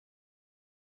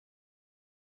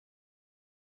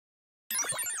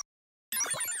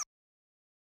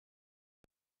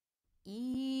言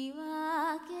い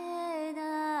訳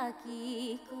な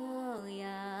き子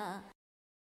や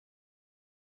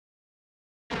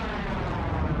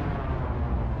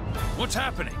What's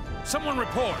happening? Someone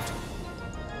report!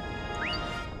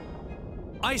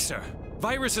 Icer,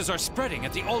 viruses are spreading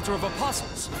at the Altar of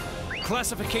Apostles.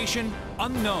 Classification,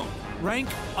 unknown. Rank,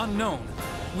 unknown.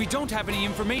 We don't have any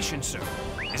information, sir.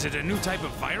 Is it a new type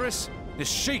of virus? This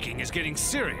shaking is getting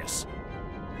serious.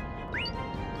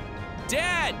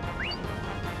 Dad!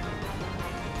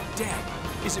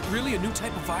 Dad, is it really a new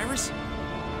type of virus?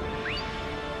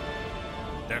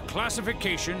 Their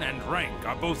classification and rank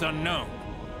are both unknown.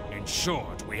 In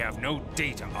short, we have no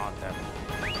data on them.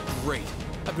 Great.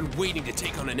 I've been waiting to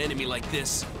take on an enemy like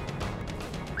this.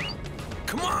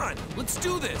 Come on, let's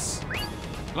do this!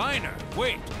 Liner,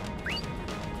 wait.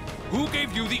 Who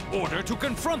gave you the order to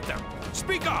confront them?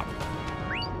 Speak up!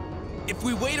 If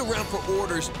we wait around for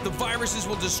orders, the viruses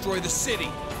will destroy the city.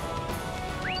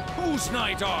 Whose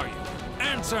knight are you?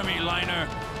 Answer me, Liner.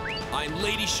 I'm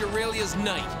Lady Shirelia's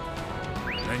knight.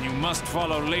 Then you must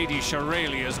follow Lady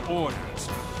Shirelia's orders.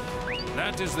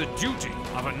 That is the duty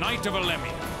of a Knight of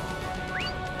Elemia.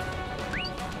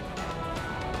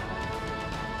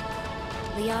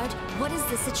 Liard, what is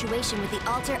the situation with the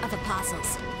Altar of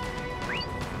Apostles?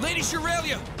 Lady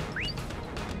Shirelia!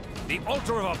 The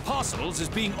Altar of Apostles is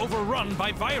being overrun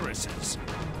by viruses.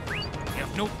 We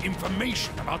have no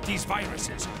information about these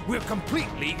viruses. We're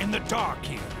completely in the dark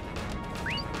here.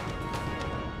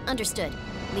 Understood.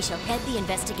 We shall head the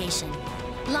investigation.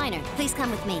 Liner, please come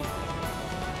with me.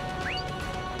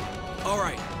 All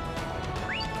right.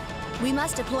 We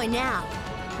must deploy now.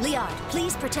 Liard,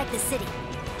 please protect the city.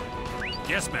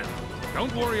 Yes, ma'am.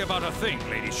 Don't worry about a thing,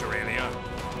 Lady Shirelia.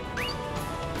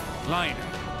 Liner,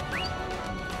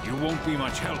 you won't be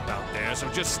much help out there, so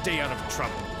just stay out of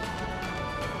trouble.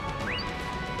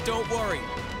 Don't worry.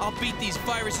 I'll beat these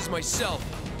viruses myself.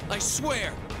 I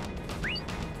swear.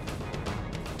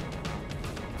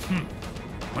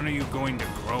 When are you going to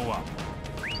grow up?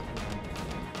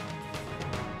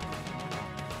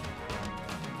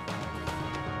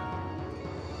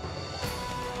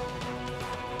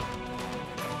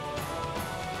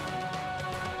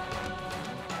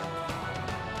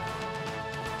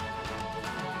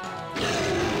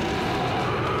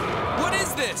 What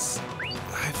is this?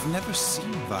 I've never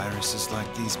seen viruses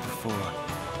like these before.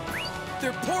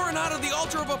 They're pouring out of the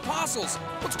Altar of Apostles.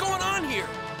 What's going on here?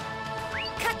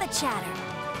 Cut the chatter.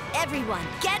 Everyone,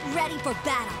 get ready for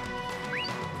battle.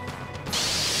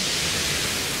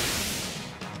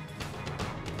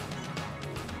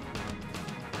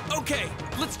 Okay,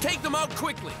 let's take them out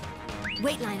quickly.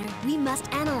 Wait, Liner, we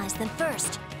must analyze them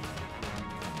first.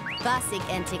 Basig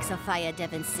entik Sophia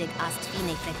Devon Sig ast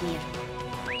fine feknir.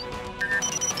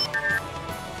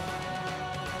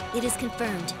 It is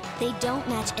confirmed. They don't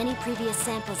match any previous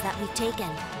samples that we've taken.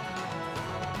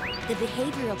 The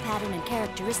behavioral pattern and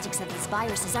characteristics of these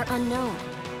viruses are unknown.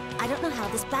 I don't know how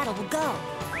this battle will go.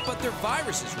 But they're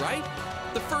viruses, right?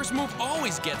 The first move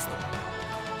always gets them.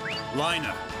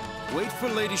 Liner, wait for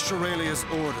Lady Shirelia's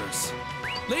orders.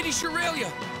 Lady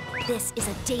Shirelia! This is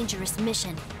a dangerous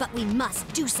mission, but we must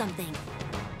do something.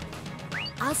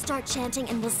 I'll start chanting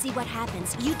and we'll see what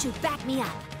happens. You two back me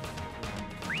up.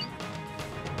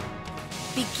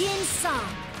 Begin song.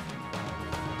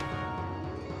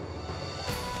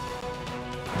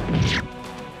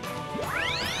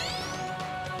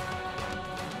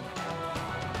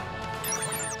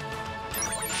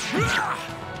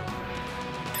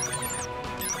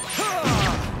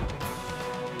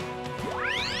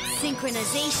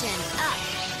 Synchronization up.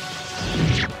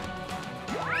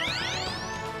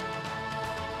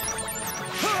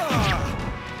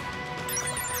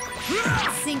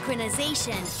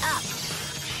 Synchronization up.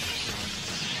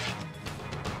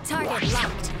 Target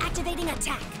locked. Activating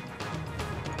attack.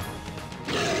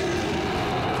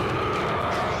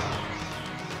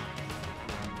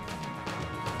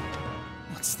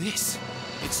 What's this?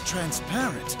 It's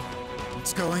transparent.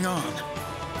 What's going on?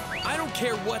 I don't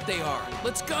care what they are.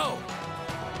 Let's go!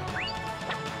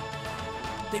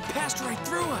 They passed right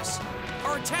through us.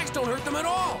 Our attacks don't hurt them at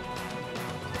all.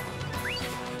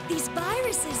 These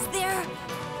viruses, they're...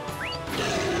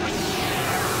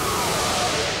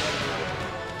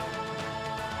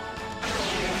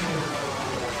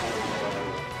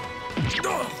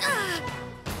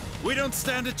 We don't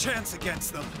stand a chance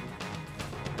against them.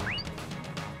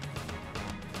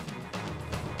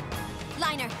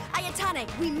 Liner, Ayatane,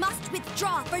 we must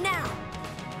withdraw for now.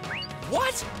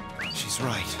 What? She's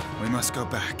right. We must go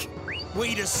back.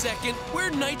 Wait a second. We're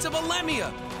Knights of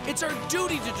Elemia. It's our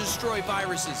duty to destroy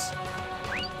viruses.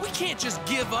 We can't just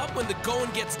give up when the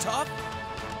going gets tough.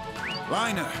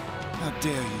 Liner, how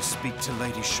dare you speak to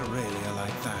Lady Shiralia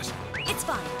like that? It's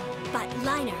fine, but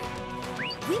Liner,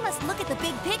 we must look at the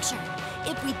big picture.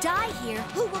 If we die here,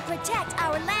 who will protect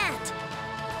our land?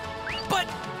 But...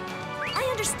 I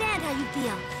understand how you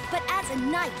feel, but as a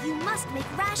knight, you must make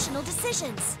rational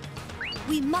decisions.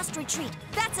 We must retreat.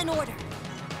 That's an order.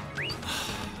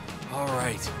 All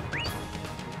right.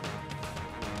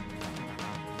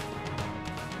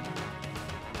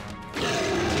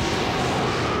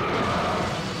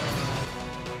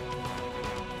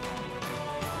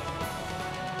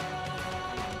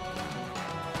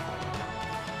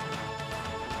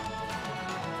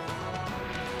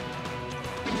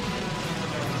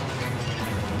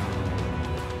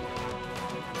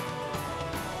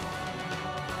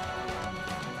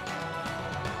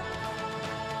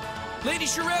 Lady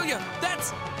Shiralia,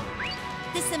 that's...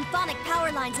 The symphonic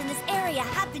power lines in this area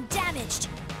have been damaged.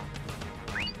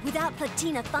 Without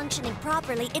Platina functioning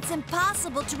properly, it's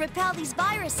impossible to repel these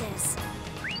viruses.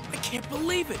 I can't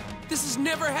believe it. This has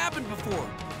never happened before.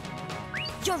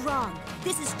 You're wrong.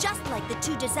 This is just like the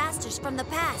 2 disasters from the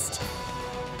past.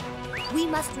 We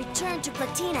must return to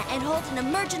Platina and hold an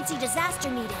emergency disaster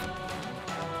meeting.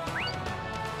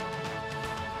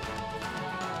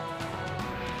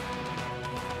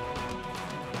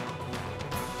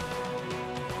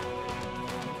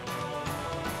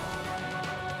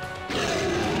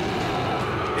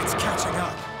 It's catching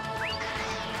up.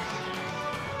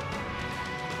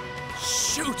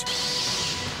 Shoot!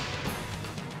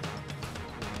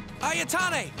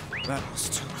 Ayatane! That was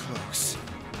too close.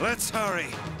 Let's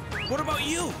hurry. What about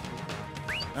you?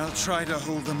 I'll try to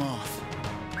hold them off.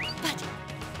 But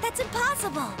that's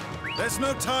impossible. There's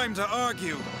no time to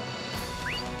argue.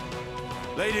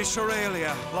 Lady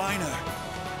Shiralia, Liner,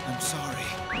 I'm sorry.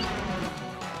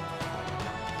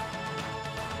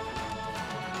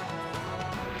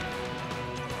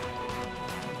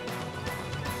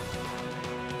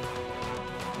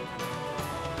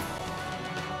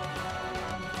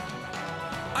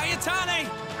 Ayatane!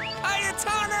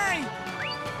 Ayatane!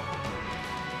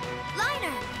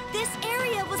 Liner, this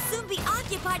area will soon be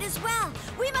occupied as well.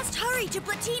 We must hurry to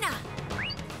Platina.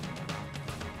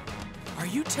 Are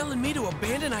you telling me to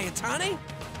abandon Ayatane?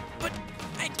 But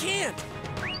I can't.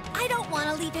 I don't want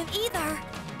to leave him either.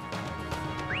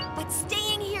 But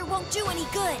staying here won't do any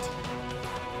good.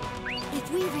 If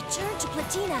we return to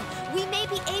Platina, we may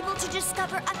be able to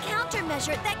discover a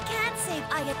countermeasure that can save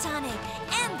Ayatane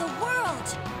and the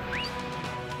world.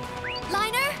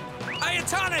 Liner?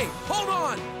 Ayatane, hold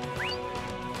on!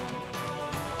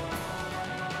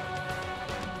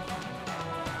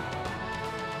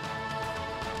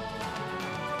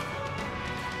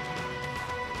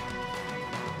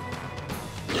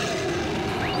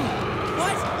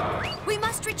 What? We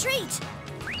must retreat.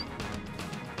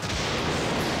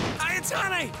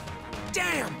 Ayatane!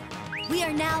 Damn! We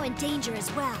are now in danger as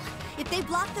well. If they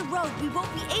block the road, we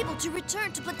won't be able to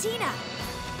return to Platina.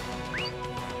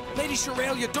 Lady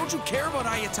Shiralia, don't you care about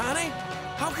Ayatane?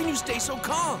 How can you stay so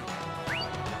calm?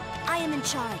 I am in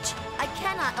charge. I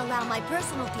cannot allow my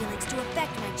personal feelings to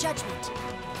affect my judgment.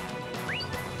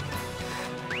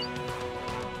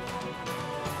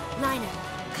 Liner,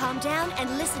 calm down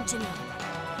and listen to me.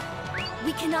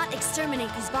 We cannot exterminate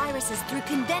these viruses through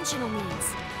conventional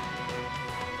means.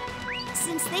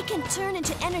 Since they can turn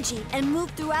into energy and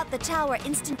move throughout the tower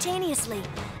instantaneously,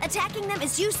 attacking them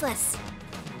is useless.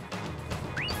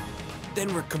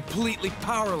 Then we're completely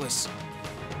powerless.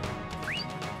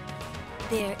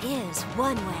 There is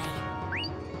one way.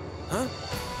 Huh?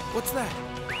 What's that?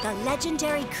 The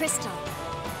legendary crystal.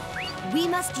 We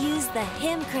must use the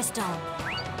Him crystal.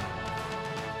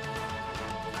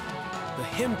 The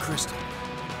Him crystal.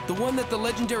 The one that the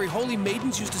legendary holy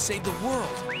maidens used to save the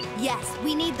world. Yes,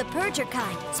 we need the Purger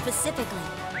kind, specifically.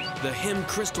 The Him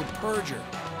crystal purger.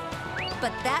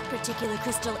 But that particular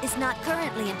crystal is not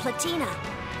currently in Platina.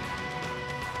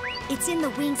 It's in the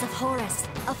wings of Horus,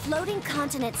 a floating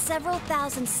continent several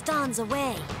thousand stans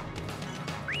away.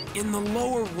 In the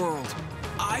lower world.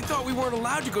 I thought we weren't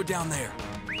allowed to go down there.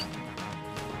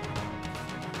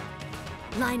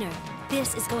 Liner,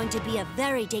 this is going to be a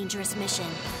very dangerous mission.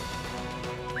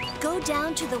 Go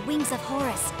down to the wings of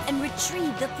Horus and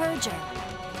retrieve the Purger.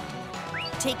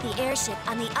 Take the airship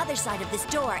on the other side of this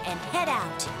door and head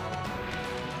out.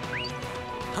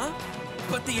 Huh?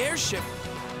 But the airship...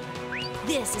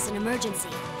 This is an emergency.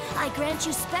 I grant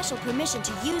you special permission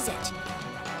to use it.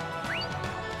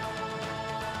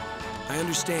 I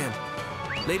understand.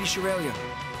 Lady Shiralia.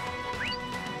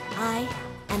 I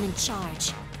am in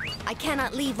charge. I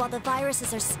cannot leave while the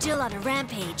viruses are still on a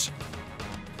rampage.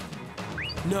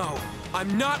 No,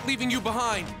 I'm not leaving you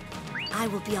behind. I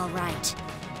will be all right.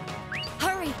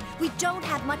 Hurry! We don't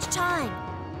have much time!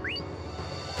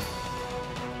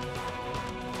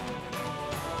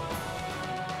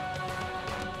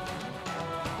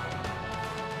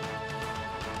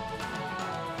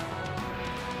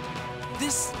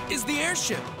 This is the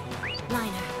airship.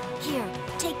 Liner, here,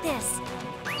 take this.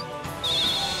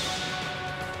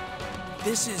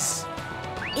 This is...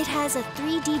 It has a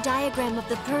 3D diagram of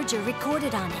the purger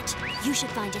recorded on it. You should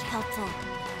find it helpful.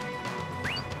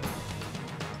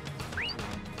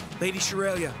 Lady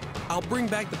Shiralia, I'll bring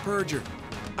back the purger.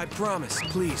 I promise,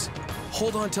 please.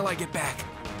 Hold on till I get back.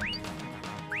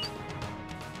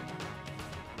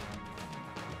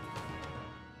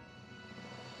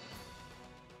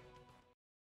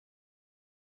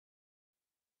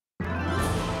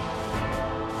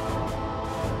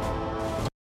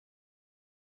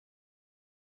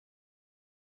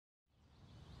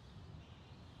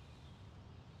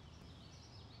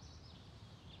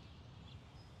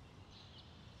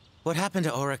 What happened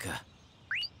to Orica?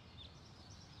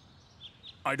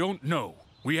 I don't know.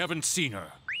 We haven't seen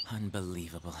her.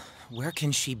 Unbelievable. Where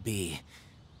can she be?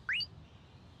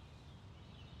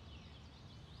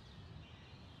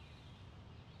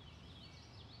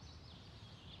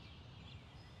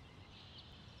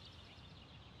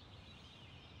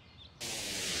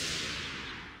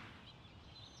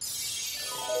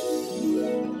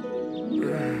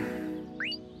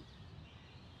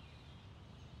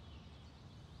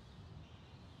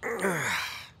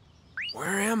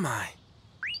 Where am I?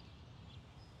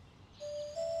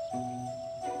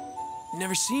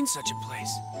 Never seen such a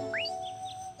place.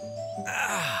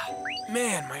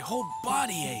 Man, my whole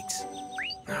body aches.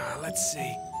 Let's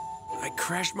see. I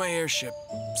crashed my airship,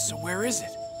 so where is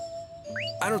it?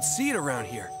 I don't see it around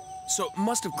here, so it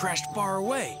must have crashed far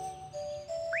away.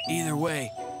 Either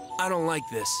way, I don't like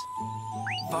this.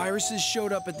 Viruses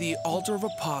showed up at the Altar of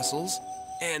Apostles,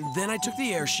 and then I took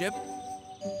the airship.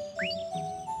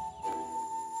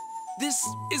 This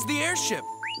is the airship!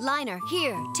 Liner,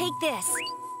 here, take this.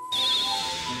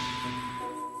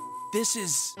 This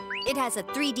is... It has a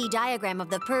 3D diagram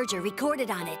of the purger recorded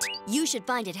on it. You should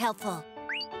find it helpful.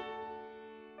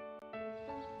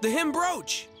 the him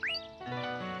brooch!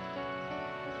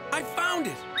 I found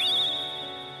it!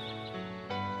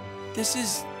 This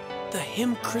is the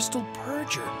him crystal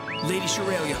purger. Lady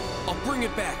Shiralia, I'll bring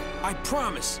it back, I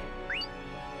promise.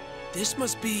 This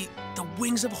must be the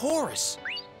wings of Horus.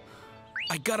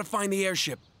 I gotta find the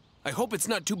airship. I hope it's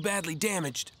not too badly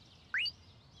damaged.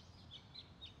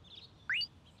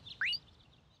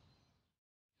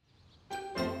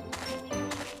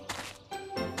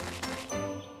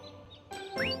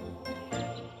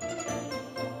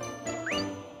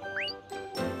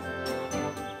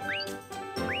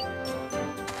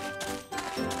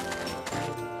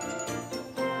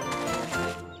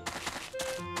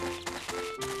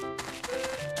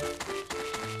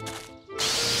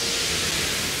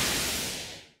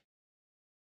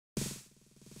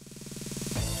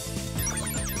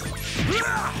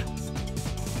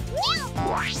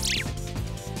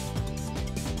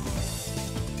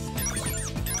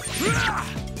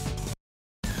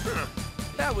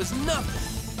 That was nothing.